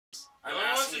I'm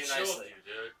asking you nicely. Chill with you,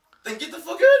 dude. Then get the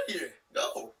fuck out of here.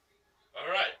 Go.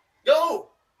 Alright. Go.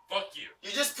 Fuck you.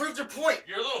 You just proved your point.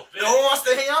 You're a little bitch. No one wants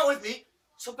to hang out with me,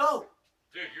 so go.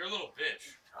 Dude, you're a little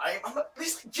bitch. At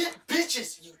least get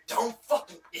bitches, you dumb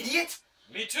fucking idiot.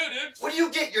 Me too, dude. What do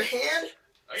you get? Your hand?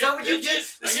 Is that what you get?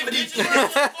 This is what he gets.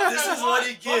 This is what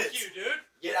he gets. Fuck you, dude.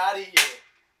 Get out of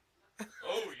here.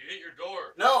 Oh, you hit your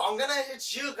door. No, I'm gonna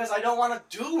hit you because I don't want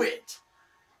to do it.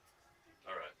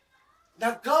 Alright.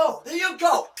 Now go. There you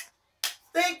go.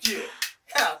 Thank you.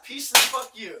 Yeah, peace and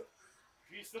fuck you.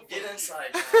 Peace the fuck Get you. inside,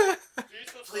 Sean.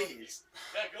 Peace the Please.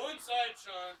 Yeah, go inside,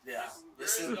 Sean. Yeah.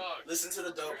 Listen Listen to the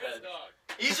dope You're his head.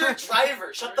 dog. He's your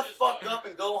driver. Shut the You're his fuck dog. up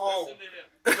and go home. Listen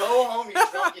to him. Go home, you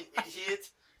drunken idiot.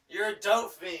 You're a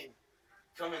dope fiend.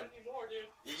 Come in. Not anymore,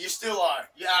 dude. You still are.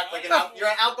 You act like you're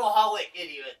an alcoholic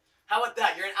idiot. How about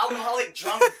that? You're an alcoholic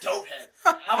drunk dope head.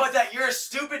 How about that? You're a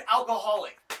stupid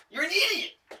alcoholic. You're an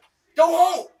idiot. Go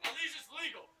home. At least it's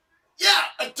legal.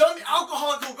 Yeah, a dumb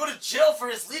alcoholic will go to jail for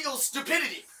his legal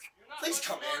stupidity. You're not Please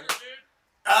come in. order,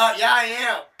 dude. Yeah, I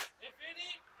am. If any,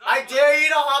 I dare you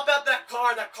to hop out that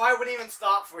car. That car wouldn't even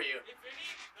stop for you. If any,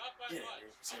 not by Get in much. here,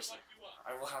 I'll seriously. fuck you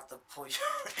up. I will have to pull you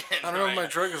in. I don't know if my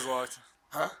truck is locked.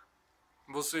 Huh?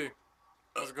 We'll see.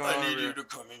 What's going on I need over you here? to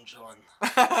come in, John.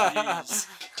 Please.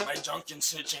 My drunken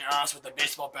snitching ass with a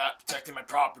baseball bat protecting my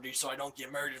property so I don't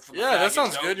get murdered from Yeah, that faggots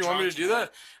sounds out good. You want me to do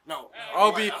that? No.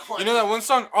 I'll be, you know that one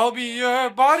song? I'll be your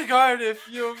bodyguard if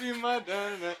you'll be my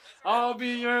dad. I'll be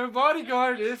your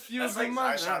bodyguard if you'll That's be like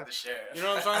my I shot dad. the sheriff. You know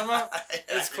what I'm talking about?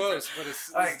 Yeah, It's close, but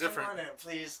it's Alright, different. come on in,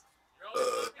 please.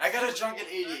 I got a drunken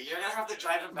idiot. You're gonna have to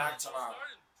drive him back tomorrow.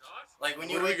 Like,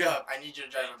 when you What do we wake got? up, I need you to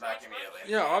drive him back immediately.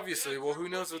 Yeah, obviously. Well, who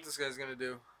knows what this guy's gonna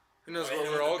do? Who knows Hit what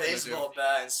him we're with all a gonna do? baseball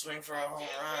bat and swing for a home run.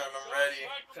 I'm ready.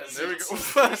 Because There we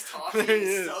go. He's talking There he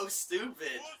is. so stupid.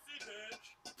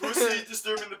 Pussy, bitch. Pussy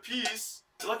disturbing the peace.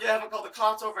 You're lucky I haven't called the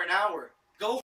cops over an hour. Go